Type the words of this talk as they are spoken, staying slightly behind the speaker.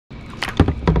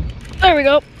There we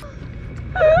go.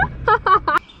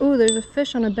 Ooh, there's a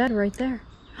fish on a bed right there.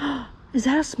 Is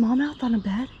that a smallmouth on a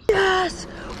bed? Yes,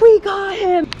 we got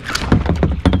him.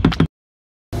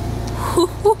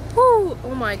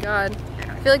 Oh my god.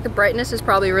 I feel like the brightness is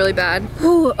probably really bad.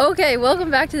 Ooh, okay,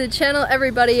 welcome back to the channel,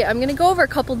 everybody. I'm gonna go over a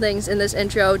couple things in this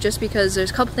intro just because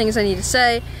there's a couple things I need to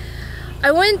say.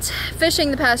 I went fishing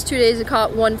the past 2 days and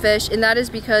caught one fish, and that is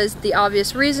because the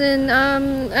obvious reason,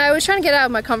 I was trying to get out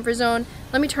of my comfort zone.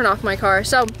 Let me turn off my car.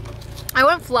 So, I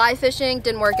went fly fishing,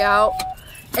 didn't work out.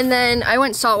 And then I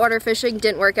went saltwater fishing,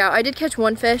 didn't work out. I did catch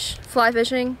one fish, fly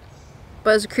fishing,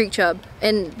 but it was a creek chub,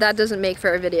 and that doesn't make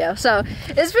for a video. So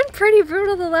it's been pretty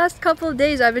brutal the last couple of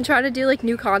days. I've been trying to do like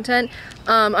new content.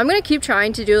 I'm gonna keep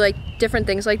trying to do like different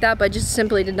things like that, but just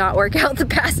simply did not work out the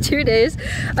past 2 days.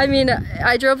 I mean,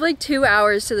 I drove like 2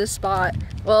 hours to this spot,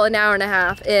 well, an hour and a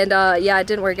half, and yeah, it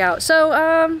didn't work out.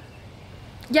 So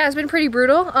yeah, it's been pretty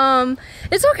brutal.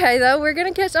 It's okay though. We're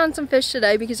gonna catch on some fish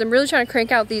today because I'm really trying to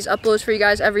crank out these uploads for you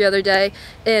guys every other day,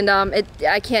 and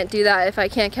I can't do that if I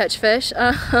can't catch fish.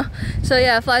 So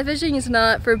yeah, fly fishing is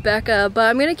not for Becca, but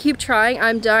I'm gonna keep trying.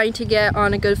 I'm dying to get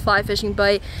on a good fly fishing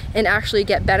bite and actually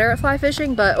get better at fly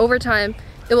fishing, but over time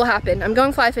it will happen. I'm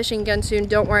going fly fishing again soon,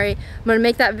 don't worry. I'm gonna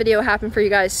make that video happen for you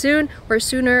guys soon, or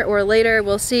sooner or later,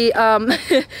 we'll see.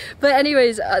 But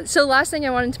anyways, so last thing I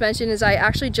wanted to mention is I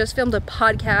actually just filmed a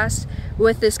podcast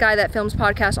with this guy that films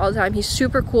podcasts all the time. He's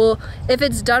super cool. If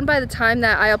it's done by the time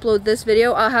that I upload this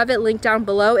video, I'll have it linked down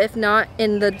below. If not,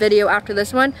 in the video after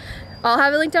this one, I'll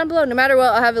have it linked down below. No matter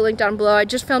what, I'll have it linked down below. I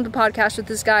just filmed a podcast with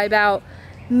this guy about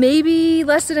maybe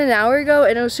less than an hour ago,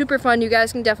 and it was super fun. You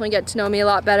guys can definitely get to know me a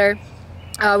lot better.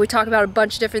 We talk about a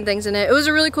bunch of different things in it. It was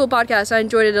a really cool podcast. I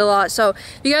enjoyed it a lot. So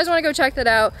if you guys want to go check that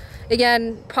out,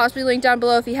 again, possibly link down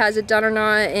below if he has it done or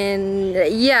not. And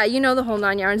yeah, you know the whole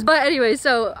 9 yards. But anyway,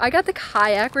 so I got the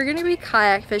kayak. We're going to be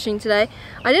kayak fishing today.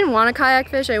 I didn't want to kayak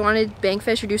fish. I wanted bank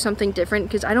fish or do something different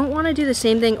because I don't want to do the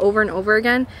same thing over and over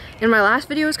again. And my last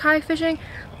video was kayak fishing,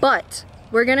 but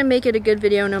we're gonna make it a good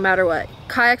video no matter what.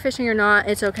 Kayak fishing or not,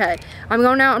 it's okay. I'm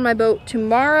going out on my boat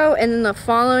tomorrow, and then the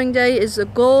following day is the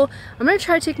goal. I'm gonna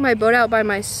try to take my boat out by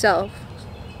myself,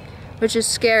 which is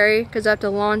scary because I have to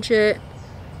launch it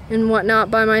and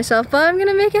whatnot by myself, but I'm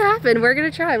gonna make it happen. We're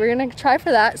gonna try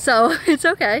for that, so it's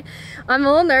okay. I'm a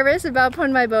little nervous about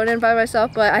putting my boat in by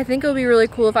myself, but I think it'll be really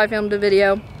cool if I filmed a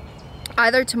video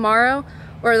either tomorrow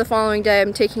or the following day.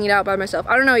 I'm taking it out by myself.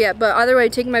 I don't know yet, but either way,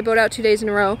 taking my boat out 2 days in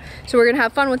a row. So we're gonna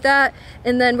have fun with that,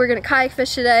 and then we're gonna kayak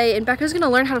fish today, and Becca's gonna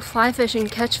learn how to fly fish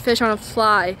and catch fish on a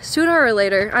fly sooner or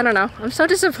later. I don't know. I'm so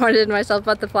disappointed in myself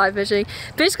about the fly fishing.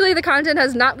 Basically, the content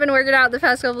has not been working out the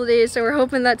past couple of days, so we're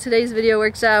hoping that today's video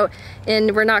works out,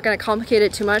 and we're not gonna complicate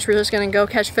it too much. We're just gonna go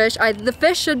catch fish. The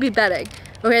fish should be bedding.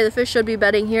 Okay, the fish should be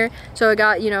bedding here. So I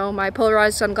got, you know, my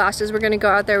polarized sunglasses. We're gonna go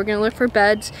out there, we're gonna look for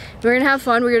beds. We're gonna have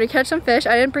fun, we're gonna catch some fish.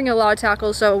 I didn't bring a lot of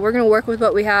tackle, so we're gonna work with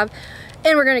what we have,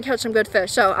 and we're gonna catch some good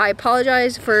fish. So I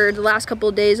apologize for the last couple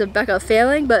of days of Becca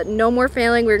failing, but no more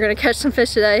failing. We're gonna catch some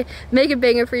fish today, make it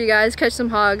bigger for you guys, catch some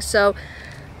hogs. So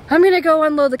I'm gonna go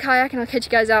unload the kayak, and I'll catch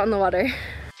you guys out in the water.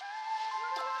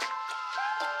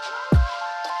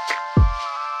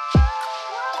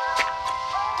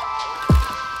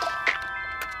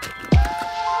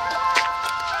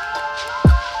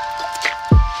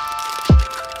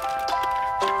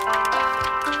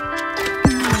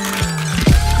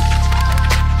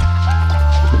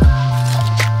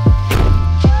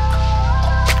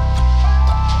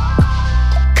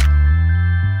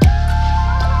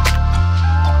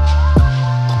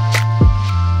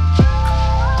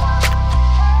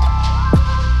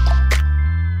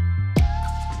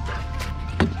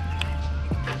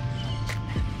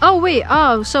 Oh wait,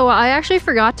 so I actually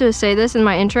forgot to say this in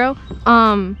my intro.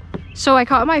 So I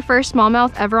caught my first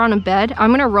smallmouth ever on a bed.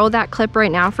 I'm gonna roll that clip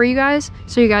right now for you guys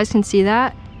so you guys can see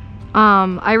that.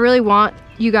 I really want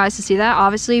you guys to see that,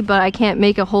 obviously, but I can't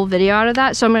make a whole video out of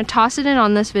that, so I'm gonna toss it in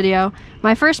on this video.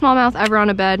 My first smallmouth ever on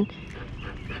a bed.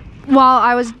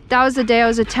 That was the day I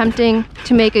was attempting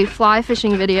to make a fly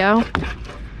fishing video.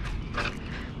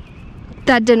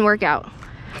 That didn't work out.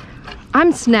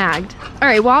 I'm snagged. All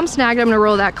right, while I'm snagged, I'm gonna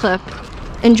roll that clip.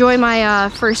 Enjoy my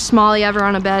first smallie ever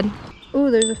on a bed. Ooh,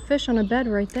 there's a fish on a bed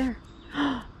right there.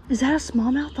 Is that a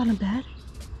smallmouth on a bed?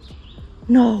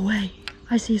 No way.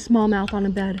 I see a smallmouth on a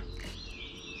bed.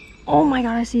 Oh my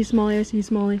god, I see a smallie, I see a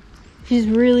smallie. He's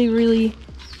really,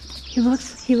 he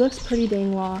looks pretty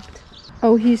dang locked.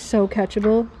 Oh, he's so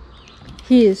catchable.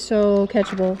 He is so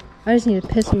catchable. I just need to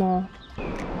piss him off.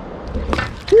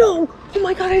 No! Oh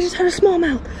my god, I just had a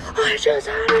smallmouth. I just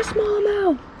had a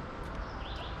smallmouth.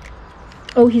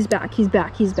 Oh, he's back, he's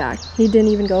back, he's back. He didn't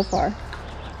even go far.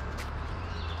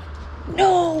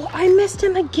 No, I missed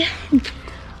him again.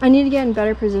 I need to get in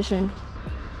better position.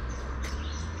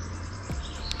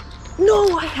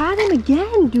 No, I had him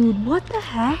again, dude. What the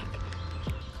heck?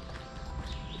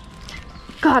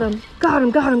 Got him, got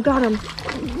him, got him, got him.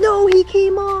 No, he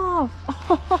came off.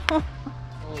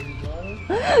 Oh, you got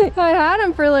him? I had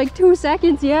him for like 2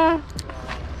 seconds, yeah.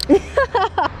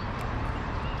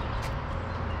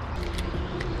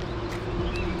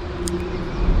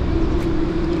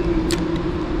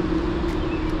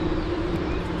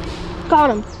 Got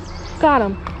him, got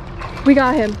him. We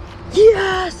got him.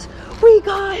 Yes, we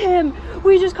got him.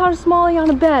 We just caught a smallie on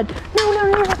a bed. No,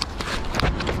 no, no.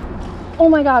 Oh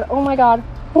my God, oh my God.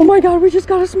 Oh my God, we just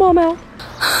got a smallmouth.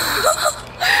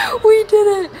 We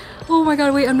did it. Oh my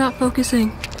God, wait, I'm not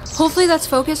focusing. Hopefully that's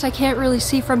focused. I can't really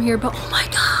see from here, but oh my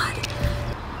God.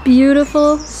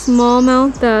 Beautiful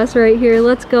smallmouth bass right here.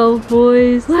 Let's go,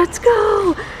 boys. Let's go.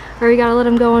 All right, we gotta let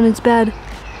him go on his bed.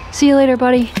 See you later,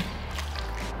 buddy.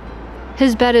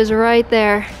 His bed is right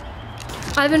there.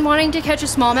 I've been wanting to catch a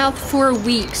smallmouth for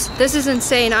weeks. This is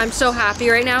insane. I'm so happy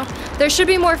right now. There should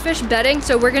be more fish bedding,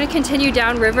 so we're gonna continue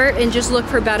downriver and just look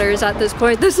for bedders at this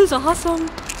point. This is awesome.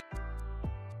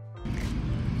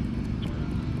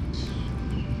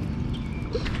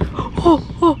 Oh,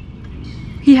 oh,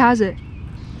 he has it.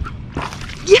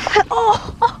 Yeah,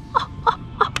 oh.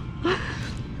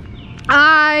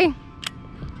 Hi.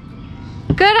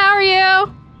 Good, how are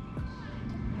you?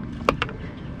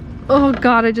 Oh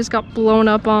God, I just got blown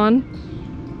up on.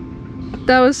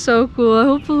 That was so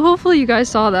cool. Hopefully you guys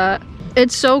saw that.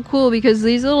 It's so cool because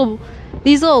these little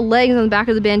legs on the back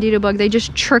of the bandito bug, they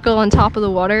just trickle on top of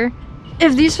the water.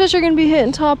 If these fish are gonna be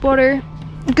hitting top water,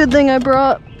 good thing I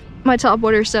brought my top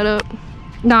water setup.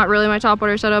 Not really my top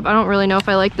water setup. I don't really know if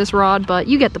I like this rod, but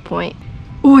you get the point.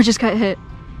 Oh, I just got hit.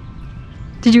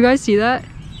 Did you guys see that?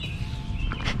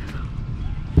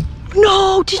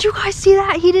 No, did you guys see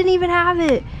that? He didn't even have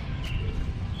it.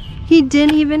 He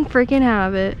didn't even freaking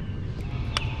have it.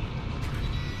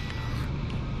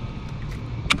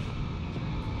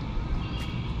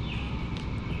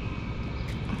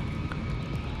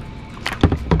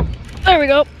 There we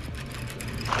go.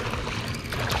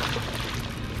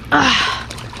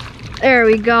 There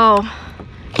we go.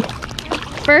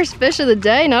 First fish of the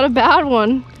day, not a bad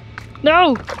one.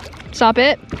 No! Stop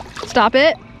it. Stop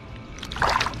it.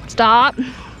 Stop.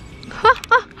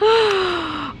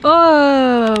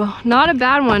 Oh, not a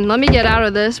bad one. Let me get out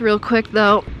of this real quick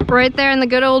though. Right there in the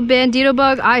good old bandito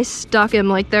bug, I stuck him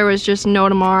like there was just no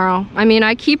tomorrow. I mean,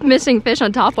 I keep missing fish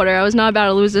on topwater. I was not about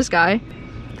to lose this guy.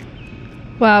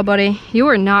 Wow, buddy, you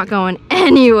are not going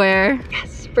anywhere.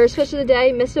 Yes, first fish of the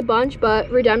day, missed a bunch, but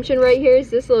redemption right here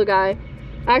is this little guy.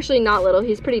 Actually, not little,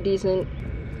 he's pretty decent.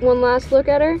 One last look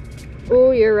at her. Oh,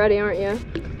 you're ready, aren't you?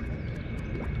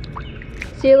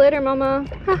 See you later, mama.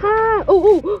 Haha.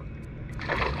 Oh, oh.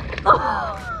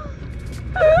 Oh.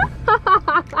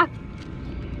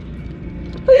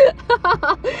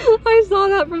 I saw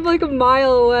that from like a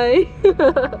mile away.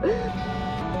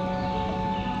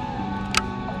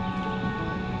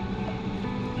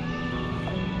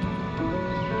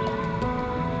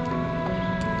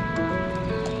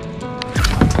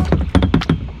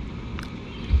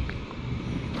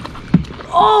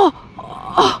 Oh!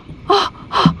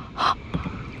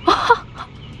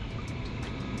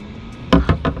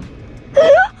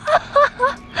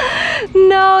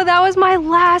 No, that was my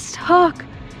last hook.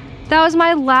 That was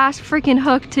my last freaking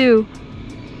hook too.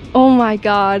 Oh my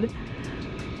God.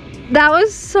 That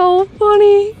was so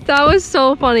funny. That was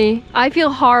so funny. I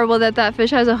feel horrible that that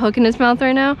fish has a hook in its mouth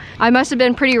right now. I must have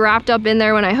been pretty wrapped up in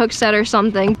there when I hook set or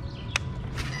something.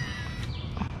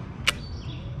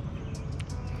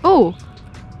 Oh.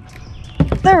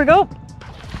 There we go.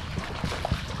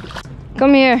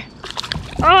 Come here.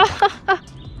 Oh.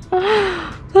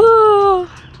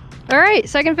 All right,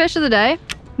 second fish of the day.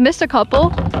 Missed a couple,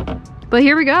 but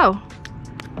here we go.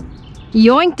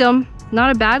 Yoinked him.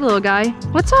 Not a bad little guy.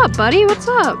 What's up, buddy? What's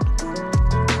up?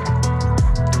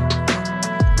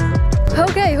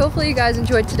 Okay, hopefully you guys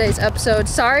enjoyed today's episode.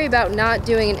 Sorry about not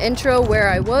doing an intro where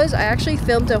I was. I actually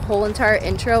filmed a whole entire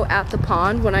intro at the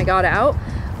pond when I got out.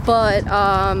 But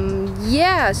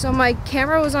yeah, so my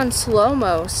camera was on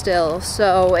slow-mo still,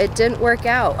 so it didn't work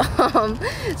out.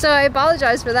 So I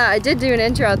apologize for that. I did do an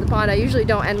intro at the pond. I usually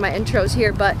don't end my intros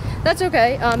here, but that's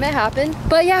okay. It happened.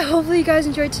 But yeah, hopefully you guys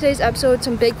enjoyed today's episode.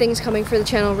 Some big things coming for the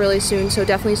channel really soon, so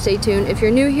definitely stay tuned. If you're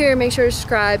new here, make sure to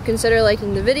subscribe, consider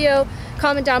liking the video,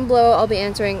 comment down below. I'll be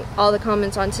answering all the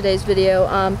comments on today's video.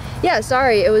 Yeah,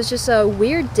 sorry, it was just a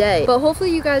weird day, but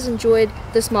hopefully you guys enjoyed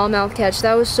the smallmouth catch.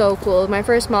 That was so cool. My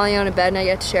first Molly on a bed, and I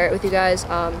get to share it with you guys.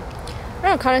 I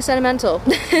don't know, kind of sentimental.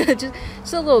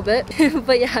 just a little bit.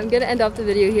 But yeah, I'm gonna end off the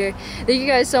video here. Thank you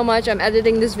guys so much. I'm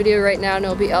editing this video right now and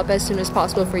it'll be up as soon as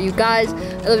possible for you guys.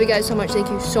 I love you guys so much. Thank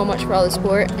you so much for all the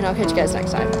support, and I'll catch you guys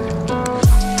next time.